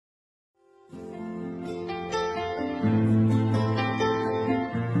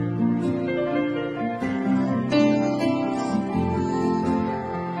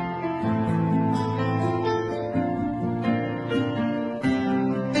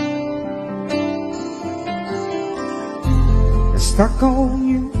Stuck on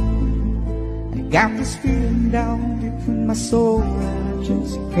you, I got this feeling down deep in my soul that I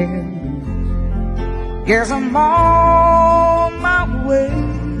just can't lose. Guess I'm on my way.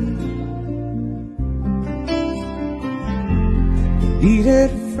 Needed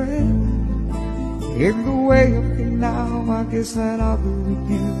a friend in the way of me now. I guess that I'll be with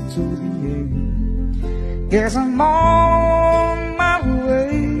you to the end. Guess I'm on my way.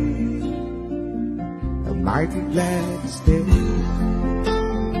 I might be glad to stay.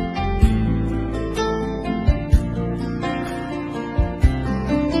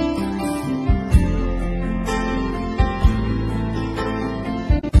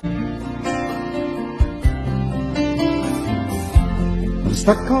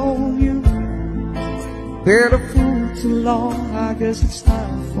 Stuck on you, been a fool too long. I guess it's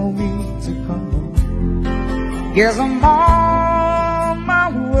time for me to come home. Guess I'm on my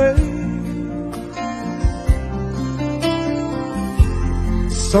way.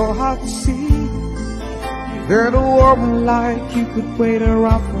 So hard to see that a woman like you could wait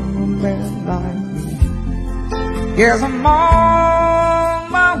around for a man like me. Guess I'm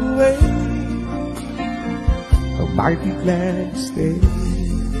on my way. I might be glad to stay.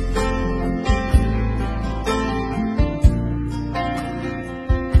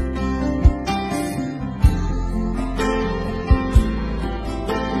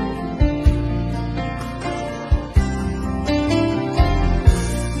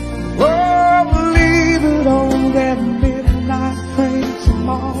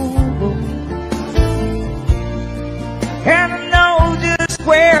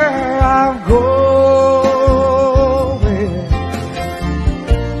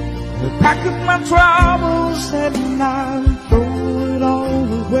 Troubles and I throw it all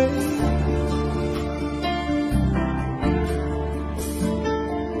away.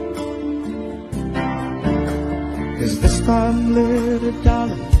 Cause this time, little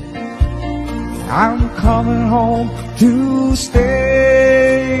darling, I'm coming home to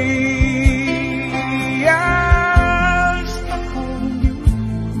stay. I'm stuck on you,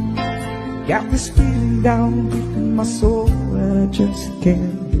 got this feeling down deep in my soul that I just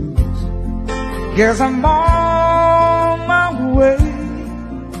can't. Guess I'm on my way.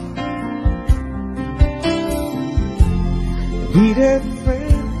 Needed a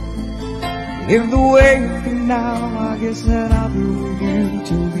friend in the way of me now. I guess that I'll be with you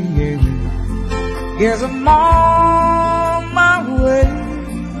till the end. Guess I'm on my way.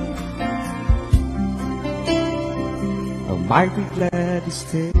 I might be glad to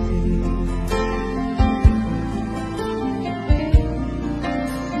stay.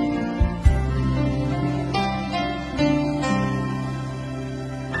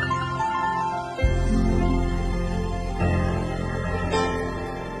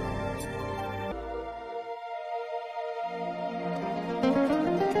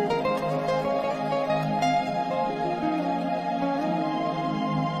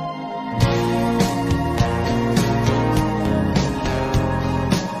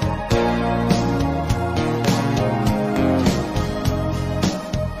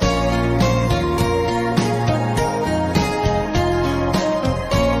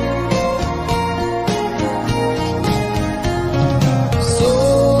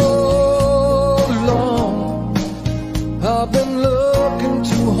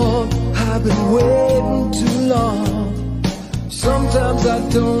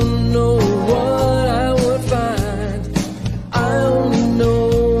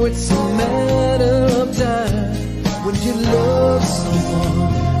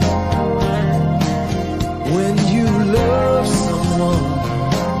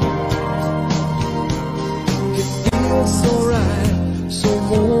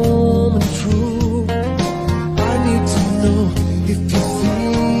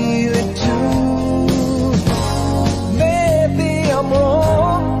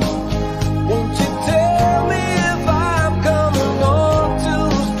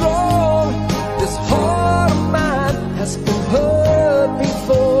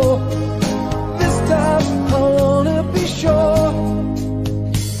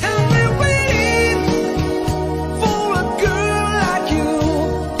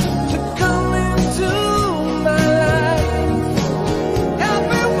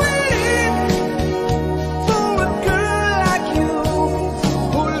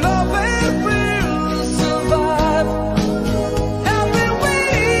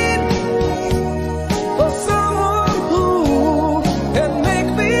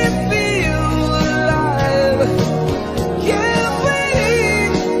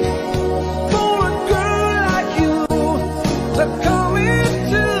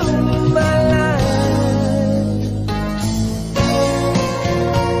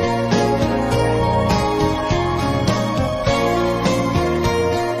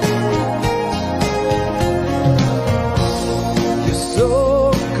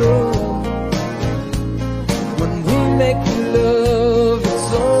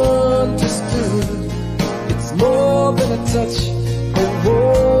 touch a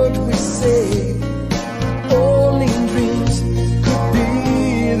word we say. Only in dreams could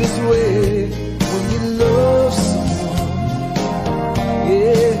be this way. When you love someone,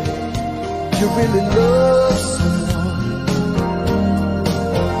 yeah, you really love someone.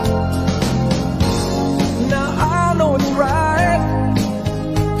 Now I know it's right.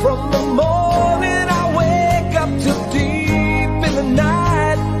 From the morning I wake up till deep in the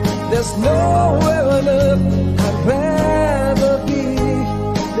night, there's nowhere on earth I'd rather be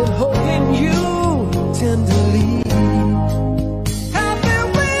than holding you tenderly. I've been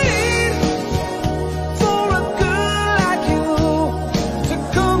waiting for a girl like you to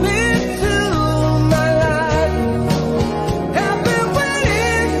come into my life. I've been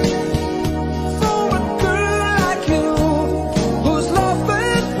waiting for a girl like you whose love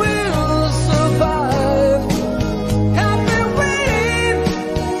will survive. I've been waiting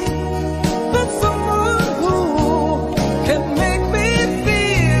for someone who can make me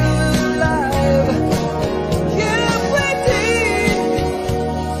feel alive. Yeah, I'm waiting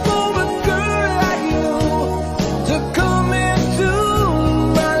for a girl like you to come into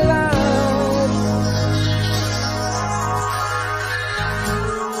my life.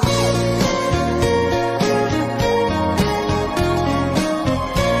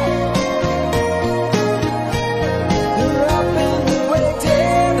 I've been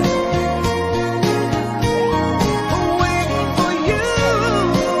waiting for you.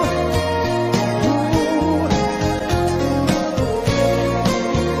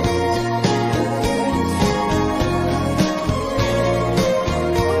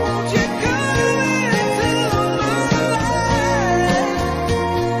 Won't you come into my life?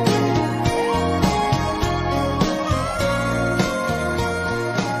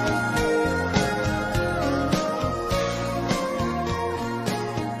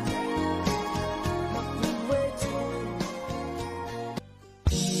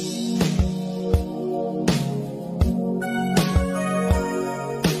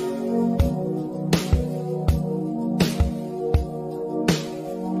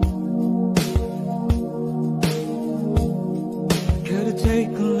 Could it take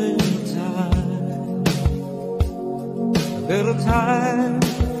a little time to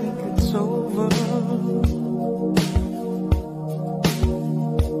think it's over?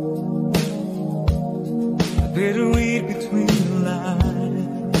 I better read between the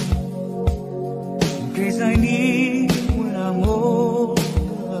lines in case I need when I'm older.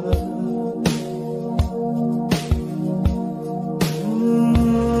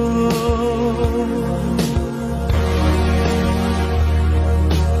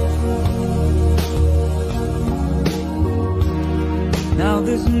 Now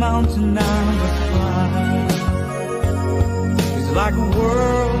this mountain I must climb is like a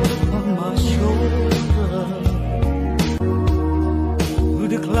world on my shoulder. Through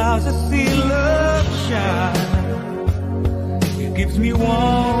the clouds I see love shine. It gives me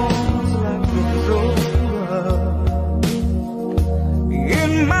warmth like the shoulder.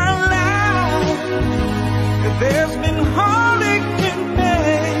 In my life there's been heartache and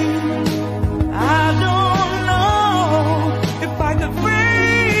pain. I don't know if I could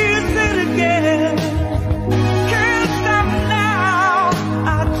face it again. Can't stop now.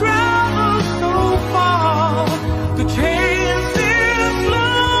 I travel so far to chase this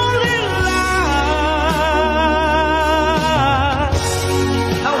lonely life.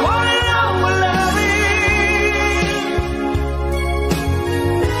 I wanna know what love is.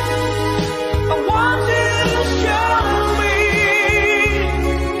 I want you to show me.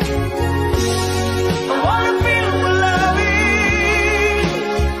 I wanna feel what love is.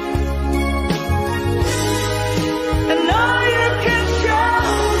 And now you can show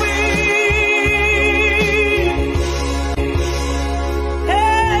me.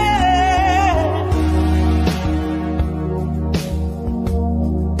 Hey.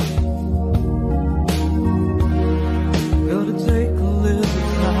 Gonna take a little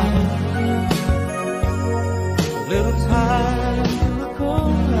time to look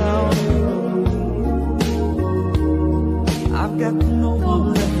around you. I've got no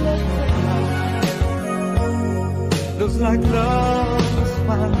one left to cry. Looks like love has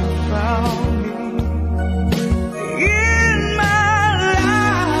finally found me. In my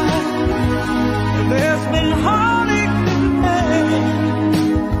life there's been heartache and pain.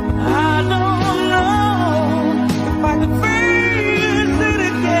 I don't know if I could face it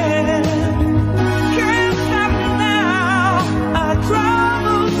again. Can't stop now. I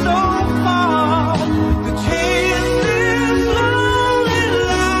travel so far to chase this lonely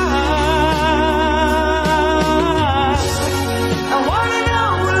life. I wanna know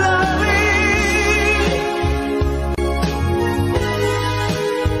what love is.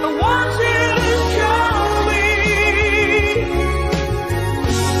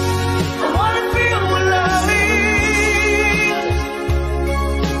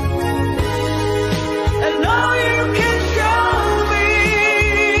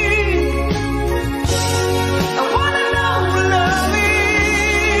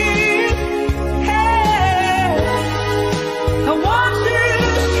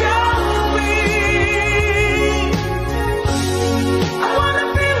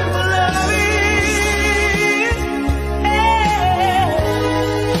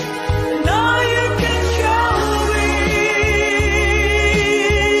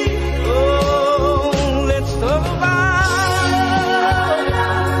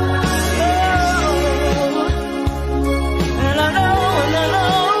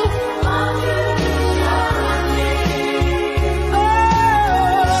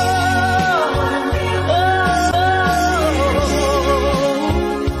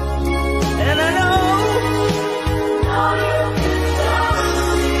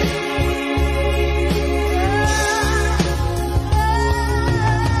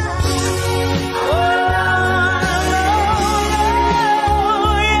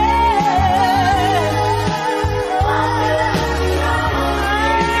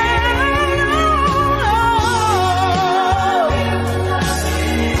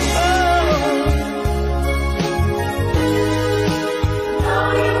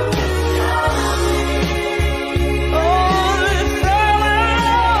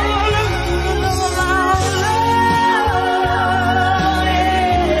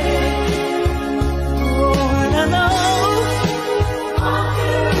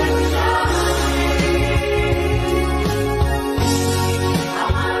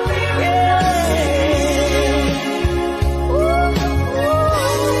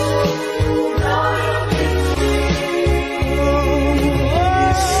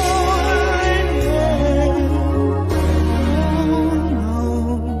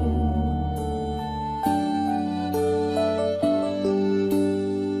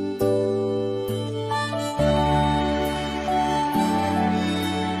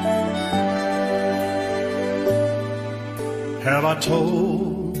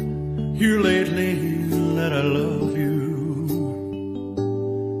 told you lately that I love you?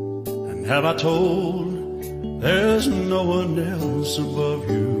 And have I told there's no one else above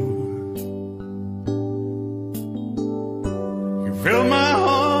you? You fill my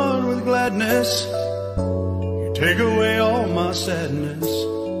heart with gladness, you take away all my sadness,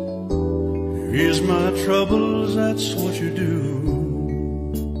 you ease my troubles, that's what you do.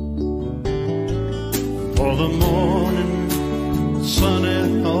 For the morning sun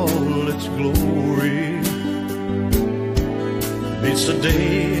in all its glory meets the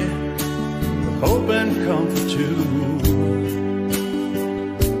day with hope and comfort too.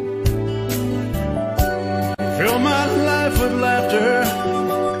 Fill my life with laughter,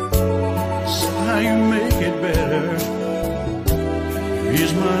 somehow you make it better. You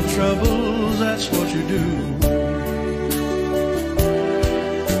ease my troubles, that's what you do.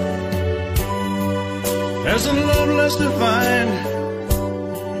 There's a love less defined,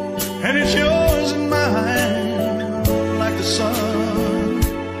 and it's yours and mine, like the sun.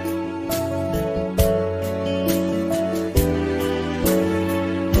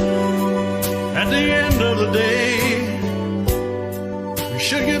 At the end of the day, we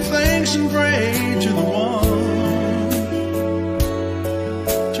should give thanks and pray to the one,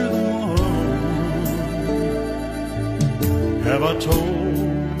 to the one. Have I told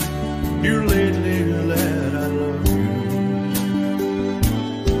you lately that I love you?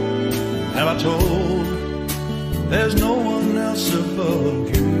 Have I told there's no one else above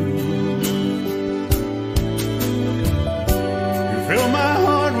you? You fill my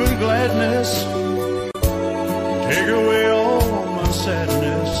heart with gladness, take away all my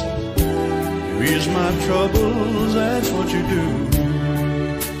sadness, you ease my troubles, that's what you do.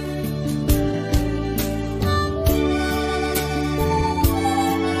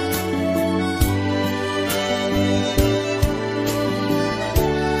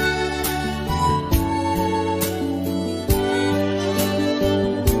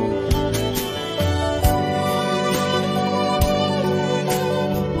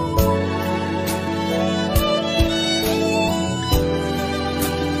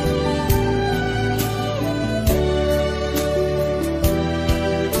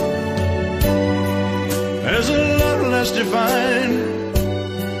 Divine,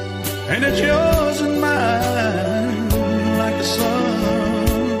 and it's yours and mine, like the sun.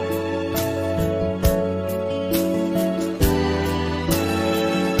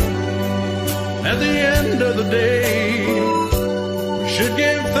 At the end of the day, we should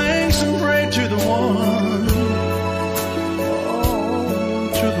give thanks and pray to the one, oh,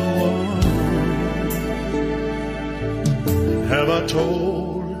 to the one. Have I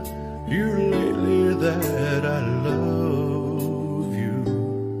told you lately that I love?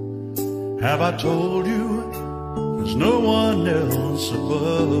 Have I told you there's no one else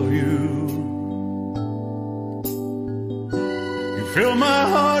above you? You fill my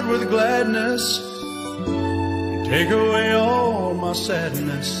heart with gladness, you take away all my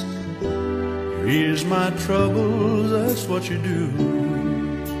sadness, you ease my troubles, that's what you do.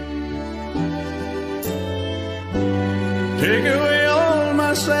 Take away all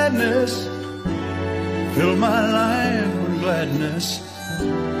my sadness, fill my life with gladness,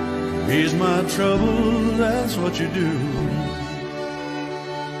 ease my trouble, that's what you do.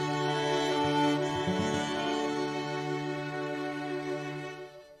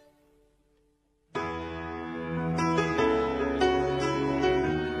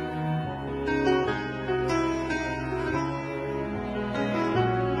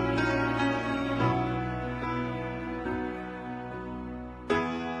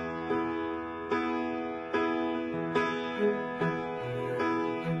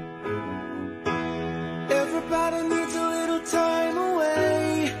 Everybody needs a little time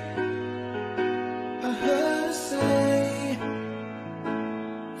away, I heard her say,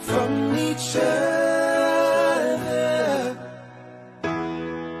 from each other.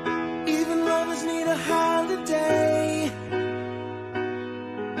 Even lovers need a holiday,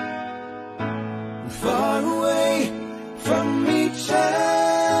 far away from each other.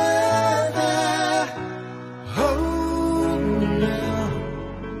 Oh, now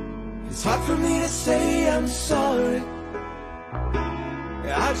it's hard for me to say I'm sorry.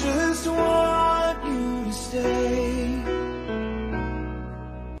 I just want you to stay.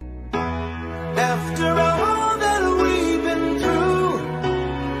 After all that we've been through,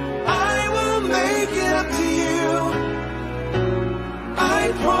 I will make it up to you,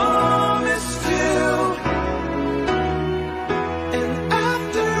 I promise to. And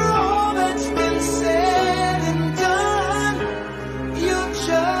after all that's been said and done, you're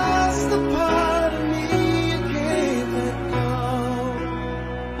just the part of me you can't let go.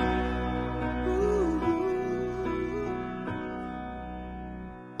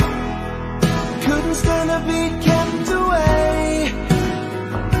 Nothing's gonna be kept away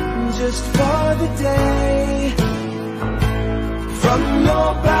just for the day from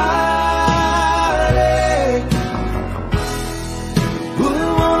your body.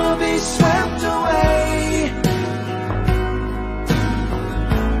 Wouldn't wanna be swept away,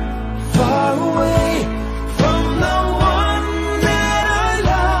 far away from the one that I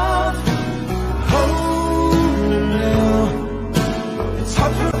love. Oh no, it's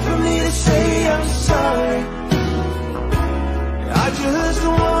hard for me to say I'm sorry. I just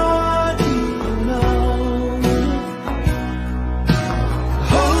want you to know.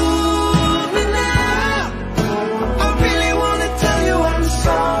 Hold me now, I really want to tell you I'm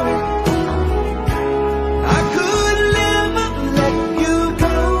sorry. I could never let you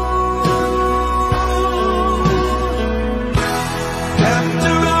go.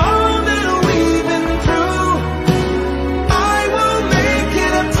 After all that we've been through, I will make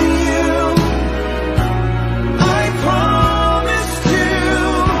it up to you. I promised you.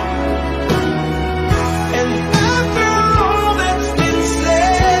 And after all that's been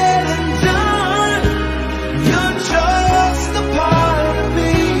said and done, you're just a part of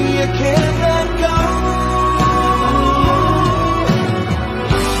me I can't let go.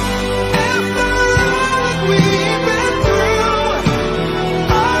 After all that we've been through,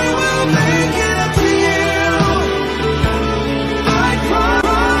 I will make it up to you. I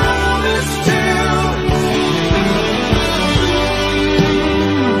promised you.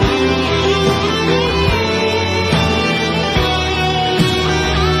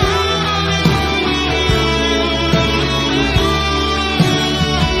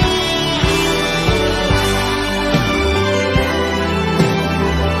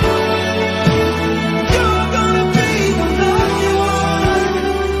 You're gonna be the lucky one.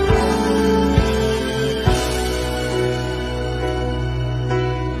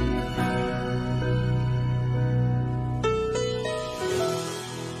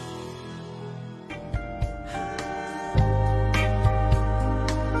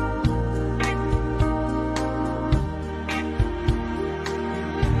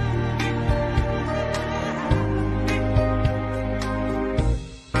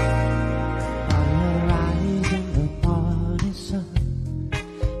 Rise in the morning sun,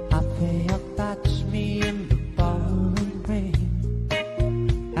 I feel you touch me in the pouring rain.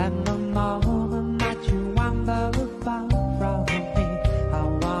 And the moment that you wander far from me, I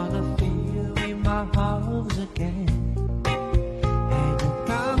wanna feel in my arms again. And you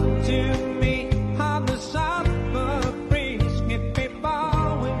come to me on the summer breeze, give me more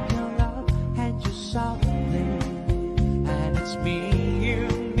with your love and your softly, and it's me you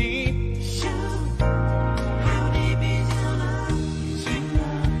need. How deep is your love? Is your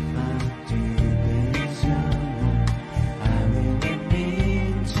love my deepest?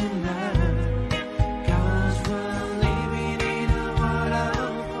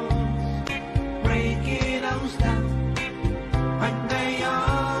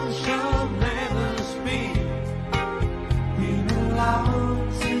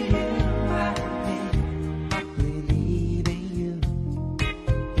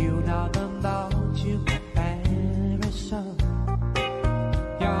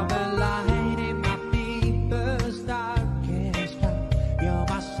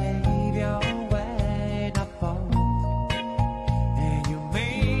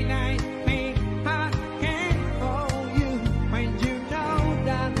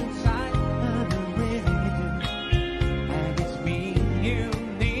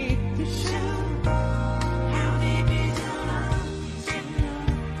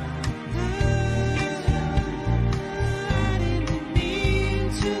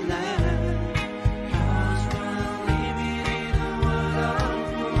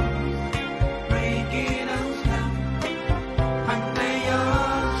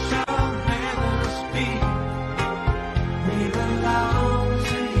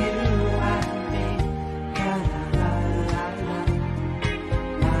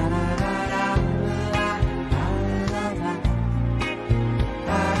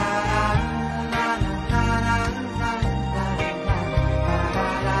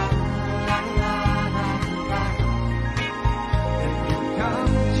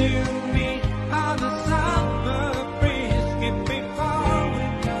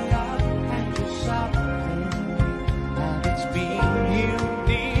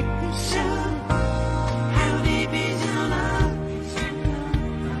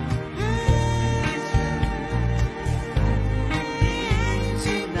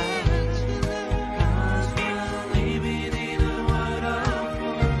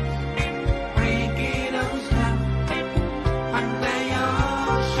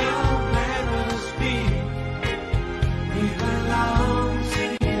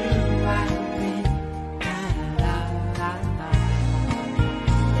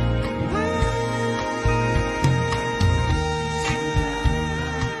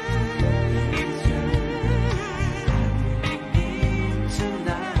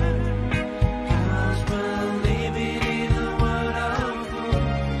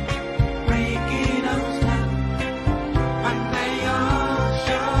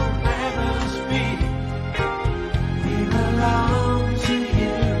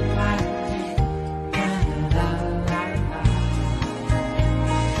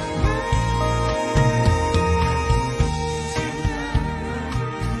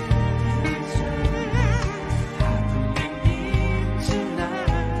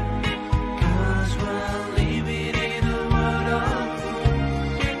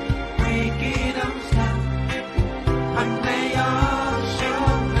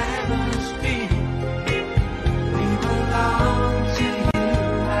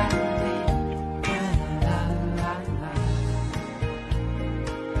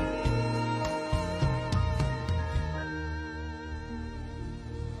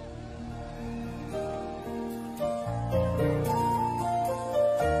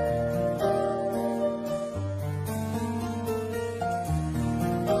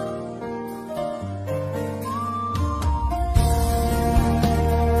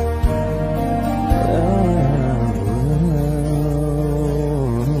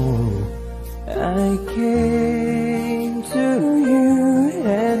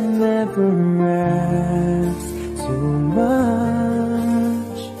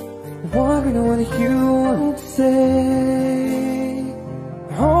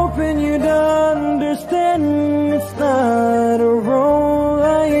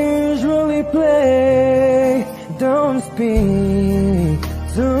 must be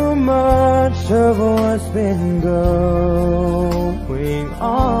too much of what's been going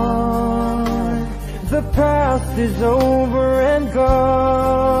on. The past is over and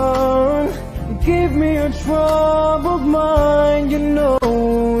gone. Give me a troubled mind, you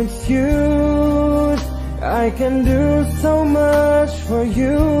know it's used. I can do so much for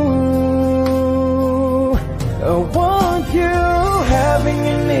you. I want you, having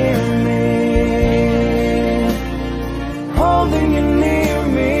you near me, holding you near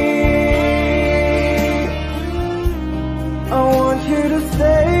me. I want you to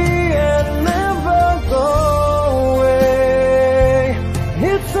stay and never go away.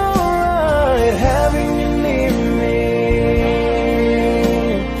 It's alright having you near me,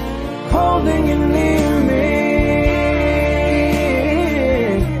 holding you near me.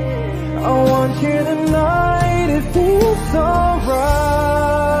 I want you tonight, it feels alright,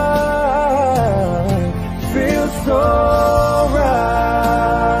 feels so right.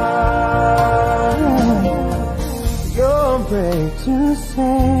 You're brave to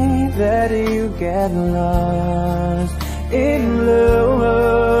say that you get lost in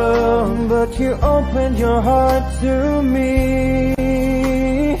love, but you opened your heart to me.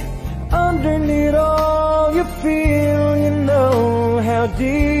 Underneath all you feel, you know how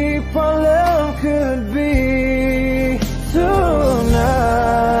deep our love could be.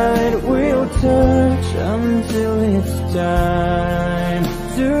 Tonight we'll touch until it's time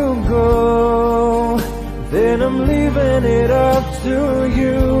to go. Then I'm leaving it up to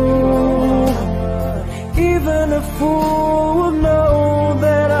you. Even a fool will know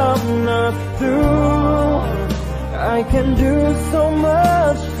that I'm not through. I can do so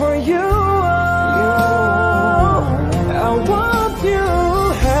much for you. I want you,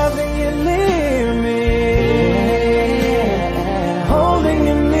 having you near me, holding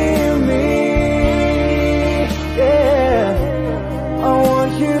you near me. Yeah, I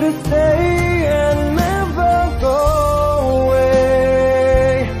want you to stay and never go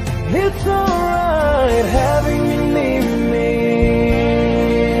away. It's alright having you near me,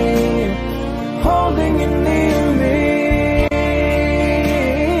 holding you near me.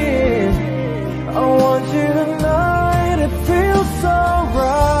 I want you tonight, it feels so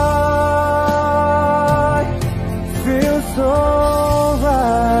right, feels so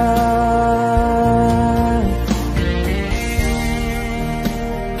right.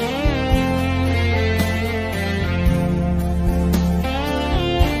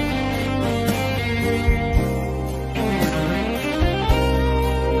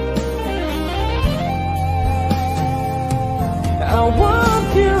 I want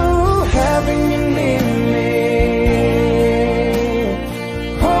you, having you near me,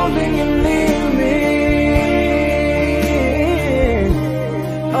 holding you near me.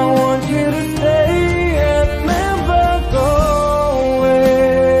 I want you to stay and never go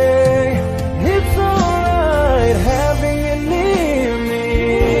away. It's alright having you near me,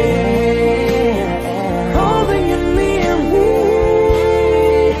 holding you near me.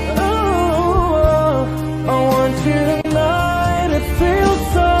 Oh, I want you tonight, it feels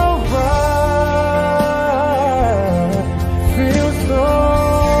so right, feels so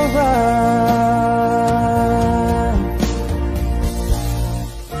right,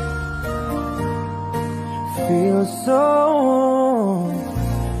 feels so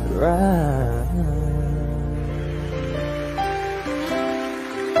right.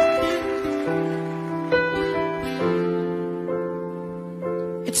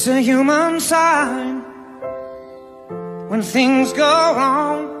 It's a human sign when things go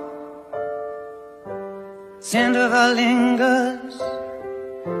wrong. Tender lingers,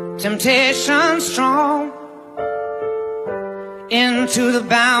 temptation strong. Into the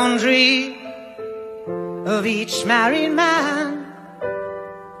boundary of each married man,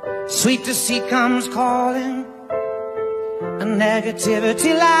 sweet deceit comes calling, and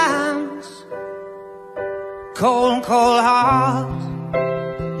negativity lands. Cold, cold heart,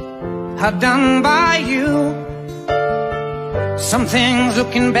 are done by you. Some things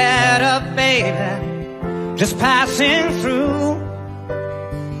looking better, baby, just passing through.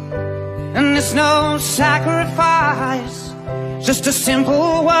 And it's no sacrifice, just a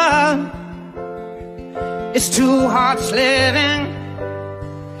simple word. It's two hearts living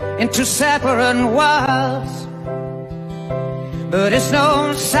in two separate worlds. But it's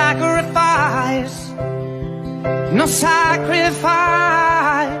no sacrifice, no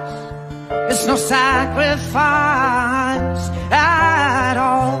sacrifice. It's no sacrifice at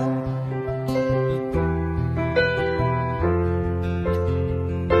all.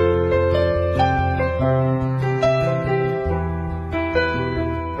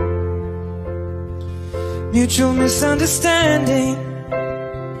 mutual misunderstanding.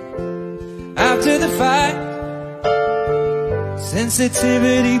 After the fight,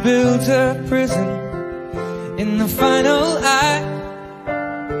 sensitivity built a prison. In the final act,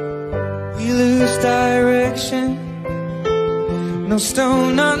 we lose direction. No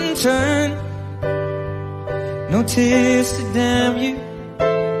stone unturned, no tears to damn you.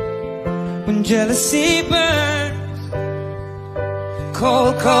 When jealousy burns,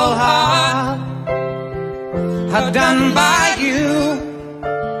 cold, cold heart, how done by you.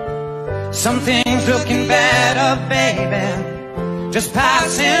 Some things looking better, baby, just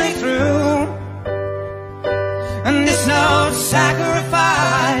passing through. And it's no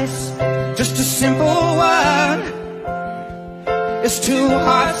sacrifice, just a simple word. It's two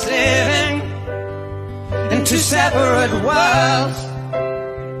hearts living in two separate worlds.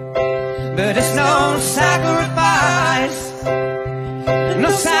 But it's no sacrifice,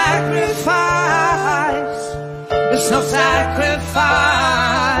 no sacrifice. It's no sacrifice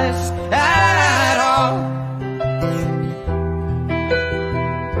at all.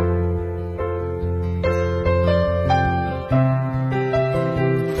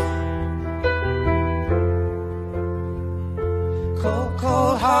 Cold,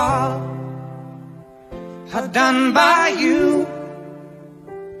 cold heart, how done by you.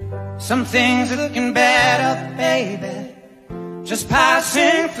 Some things looking better, baby, just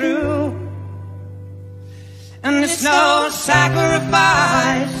passing through. And it's no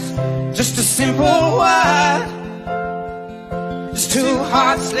sacrifice, just a simple word. It's two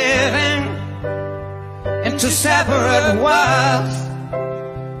hearts living in two separate worlds.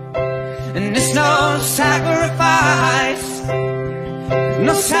 And it's no sacrifice,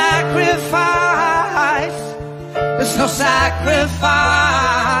 no sacrifice. There's no sacrifice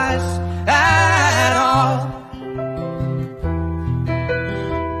at all.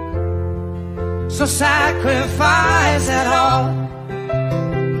 No sacrifice at all.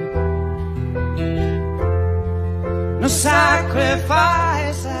 No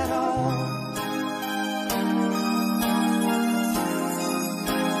sacrifice at all.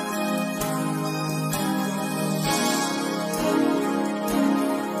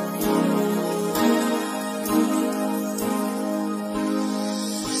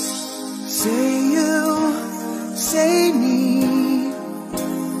 Say you, say me,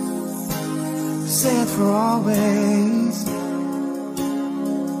 say it for always.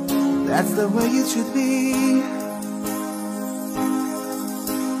 That's the way it should be.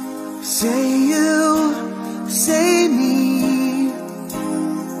 Say you, say me,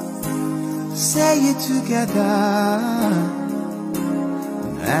 say it together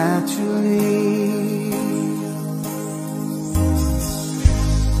naturally.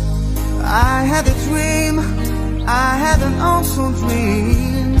 I had a dream, I had an awesome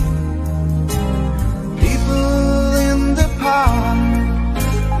dream. People in the park,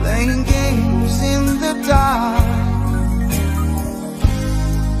 playing games in the dark.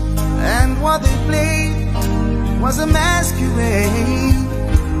 And what they played was a masquerade.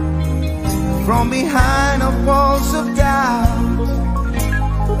 From behind the walls of doubt,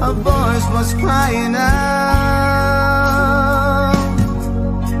 a voice was crying out.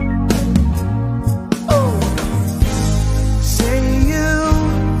 Oh, say you,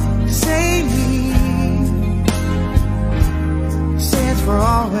 say me, say it for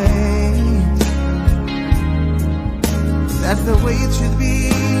always. That's the way it should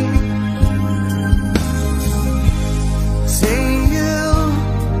be. Say you,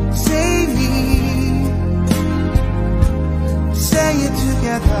 say me, say it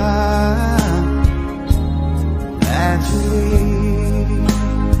together naturally.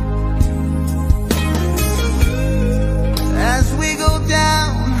 As we go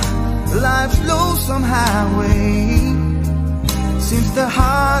down life's lonesome highway, seems the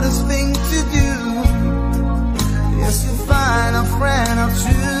hardest thing to do is to find a friend or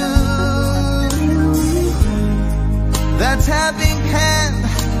two that's having hand,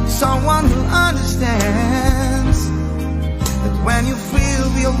 someone who understands that when you feel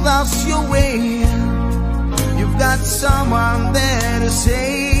you lost your way, you've got someone there to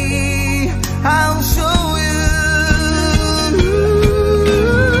say, I'll show you.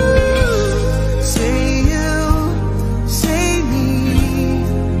 Say you, say me,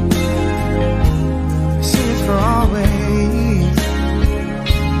 say it for always.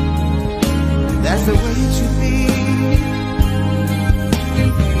 That's the way it should be.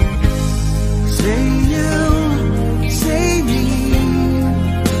 Say you, say me,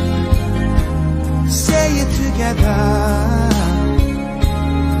 say it together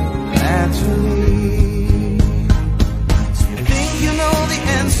naturally.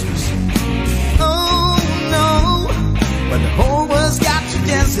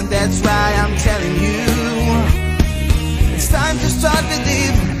 That's why I'm telling you, it's time to start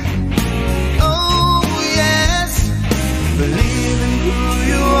believing. Oh yes, believe in who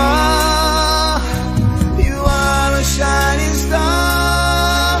you are. You are a shining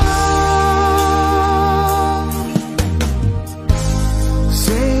star.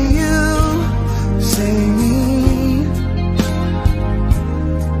 Say you, say me,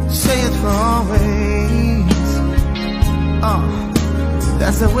 say it for always.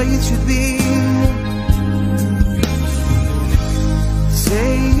 That's the way it should be.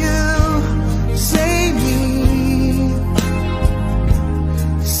 Say you, say me,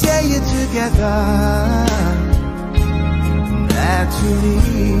 say it together, naturally.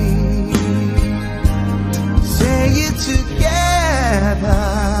 Say it together,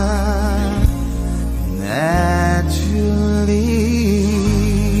 naturally.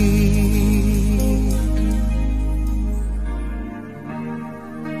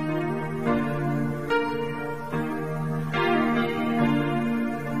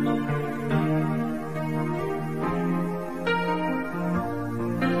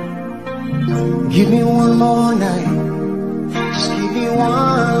 Give me one more night, just give me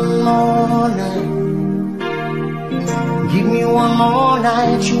one more night. Give me one more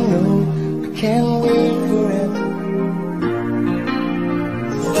night, you know I can't wait forever.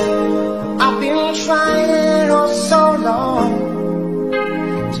 I've been trying oh so long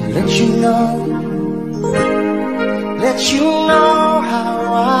to let you know how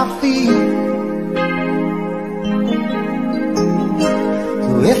I feel.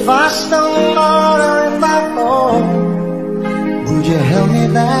 If I stumble or if I fall, would you help me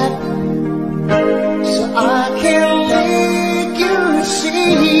back so I can make you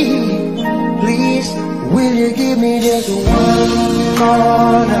see? Please, will you give me just one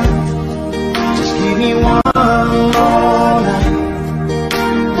more night? Just give me one more night.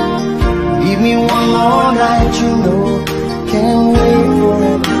 Give me one more night, you know I can't wait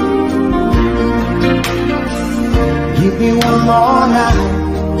forever. Give me one more night.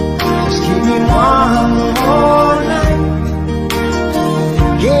 Give me one more night.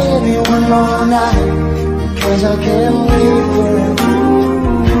 Give me one more night, 'cause I can't wait forever.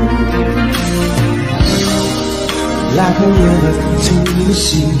 Like a river to the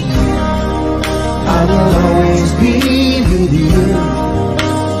sea, I will always be with you.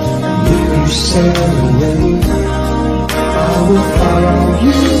 If you sail away, I will follow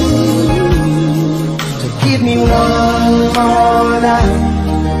you. So give me one more night.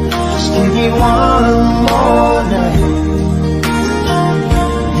 Give me one more night.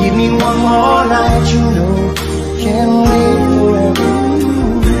 Give me one more night, you know can't wait forever.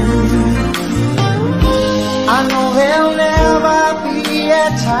 I know there'll never be a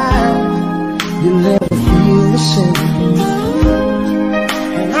time you'll never feel the same.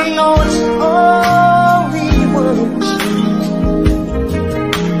 And I know it's only words.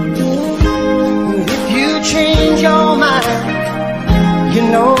 But if you change your mind, you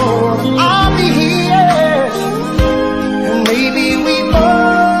know I'll be here, and maybe we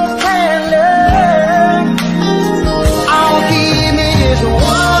both can learn. I'll give me just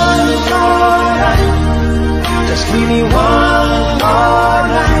one more night. Just give me one more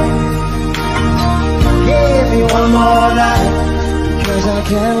night. Give me one more night, 'cause I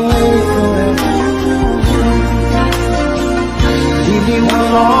can't wait forever. Give me one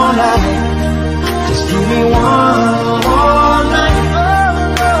more night. Just give me one more night.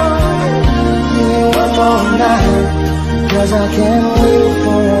 One more night, 'cause I can't wait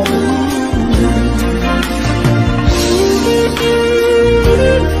forever.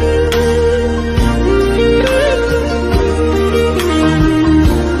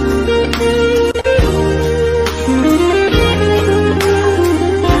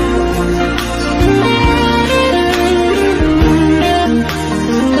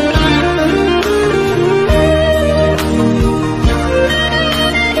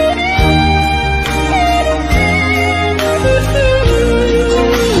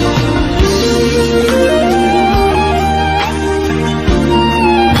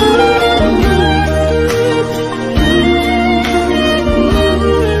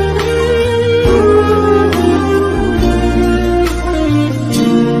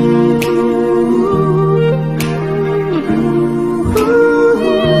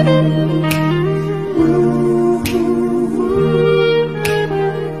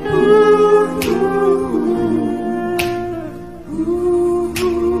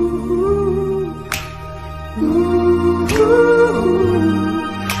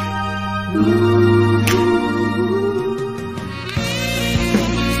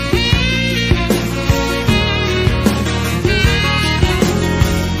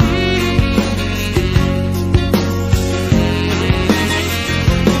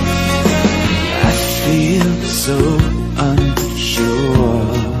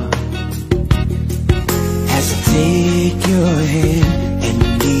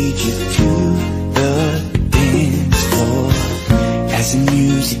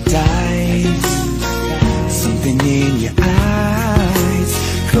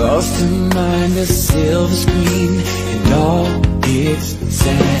 calls to mind a silver screen and all its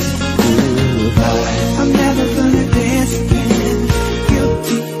sad goodbye. I'm never gonna dance again.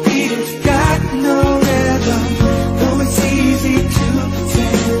 Guilty feet have got no rhythm, though it's easy to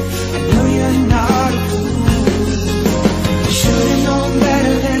pretend. I know you're not a fool. You should've known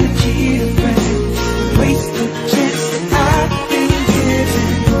better than to cheat a friend, waste the chance that I've been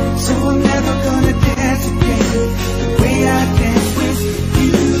given. So I'm never gonna dance again the way I dance with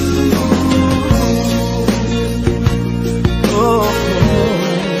you. Oh,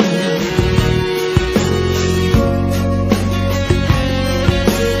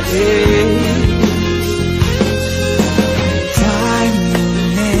 yeah. Time will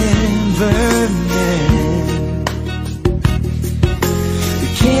never mend the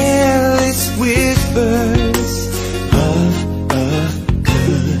careless whispers of a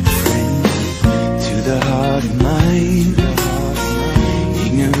good friend. To the heart of mine,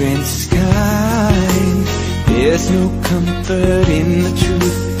 ignorance is kind. There's no comfort in the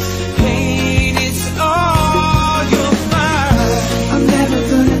truth. Pain is all you'll find. I'm never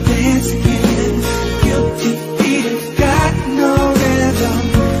gonna dance again. Guilty feet have got no rhythm,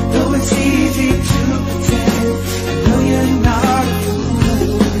 though it's easy to pretend. I know you're not a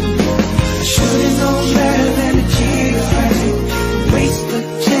fool. I should've known better than to cheat a friend, waste the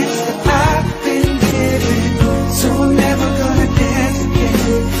chance that I've been given. So I'm never gonna dance again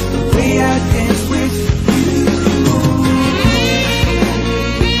the way I dance with you.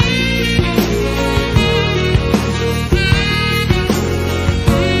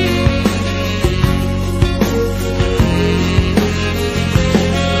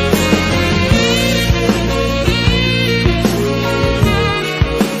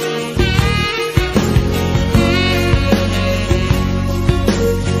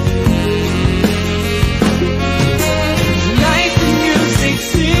 Tonight the music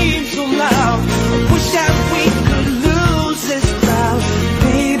seems so loud. I wish that we could lose this crowd.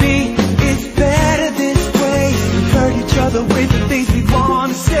 Maybe it's better this way. We hurt each other with the things we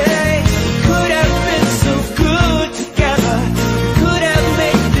wanna say. Could have been so good together. Could have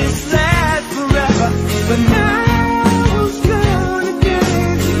made this last forever. But now who's gonna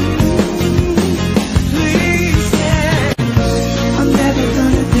dance with me? Please dance. I'm never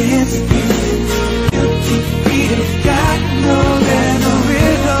gonna dance again. Guilty feet have got no rhythm.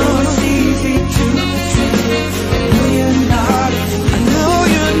 It's easy to pretend. I know you're not. I know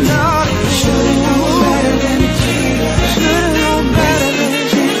you're not. Should've known better than to cheat. Should've known better than to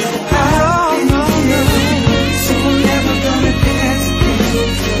cheat. Oh, no. So I'm never gonna dance again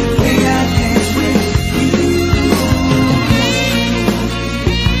the way I dance with you.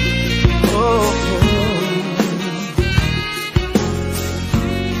 Oh.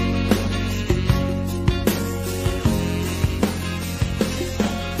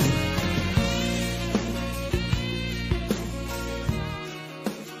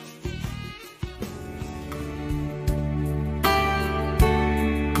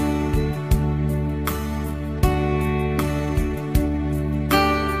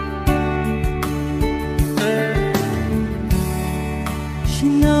 She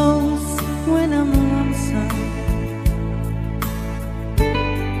knows when I'm lonesome,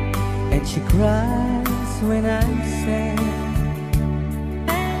 and she cries when I'm sad.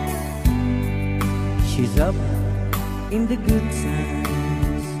 She's up in the good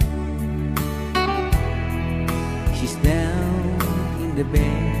times, she's down in the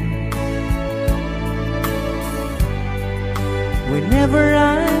bed. Whenever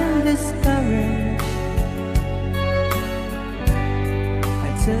I'm discouraged, I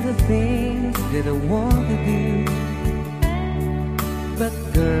tell the things that I want to do. But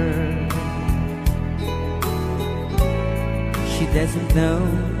girl, she doesn't know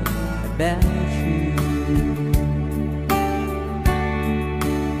about you.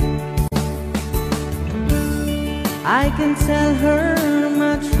 I can tell her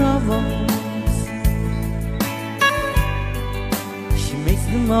my troubles, she makes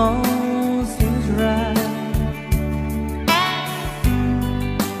them all seem right.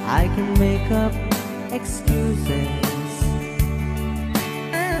 I can make up excuses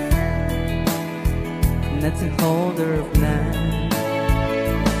not to hold her of night.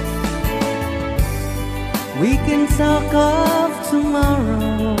 We can talk of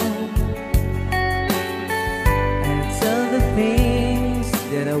tomorrow and tell the things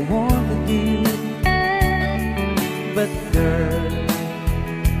that I want to do. But girl,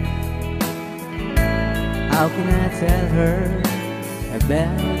 how can I tell her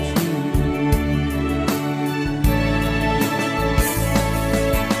about you?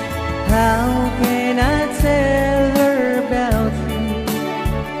 How can I tell her about you?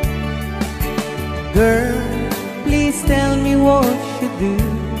 Girl, please tell me what you do.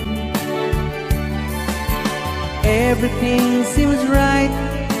 Everything seems right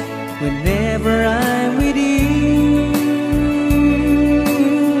whenever I'm with you.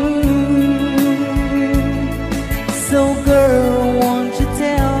 So girl, won't you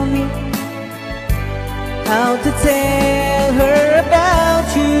tell me how to tell her about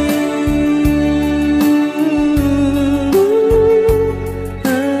you?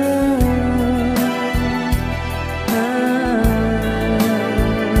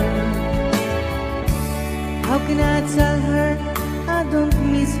 How can I tell her I don't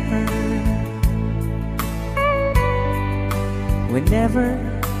miss her whenever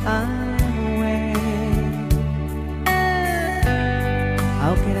I'm away?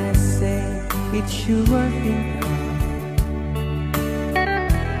 How can I say it's you working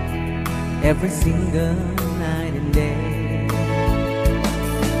every single night and day?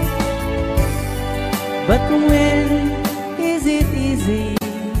 But when is it easy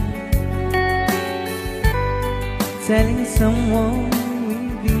telling someone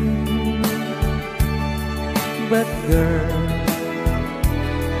with you? But girl,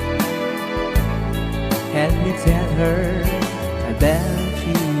 help me tell her about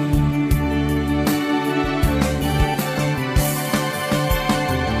you.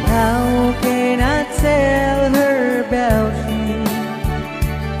 How can I tell her about you?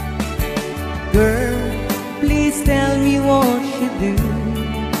 Girl, please tell me what you do.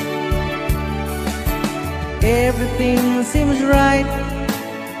 Everything seems right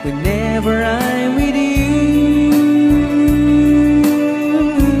whenever I'm with you.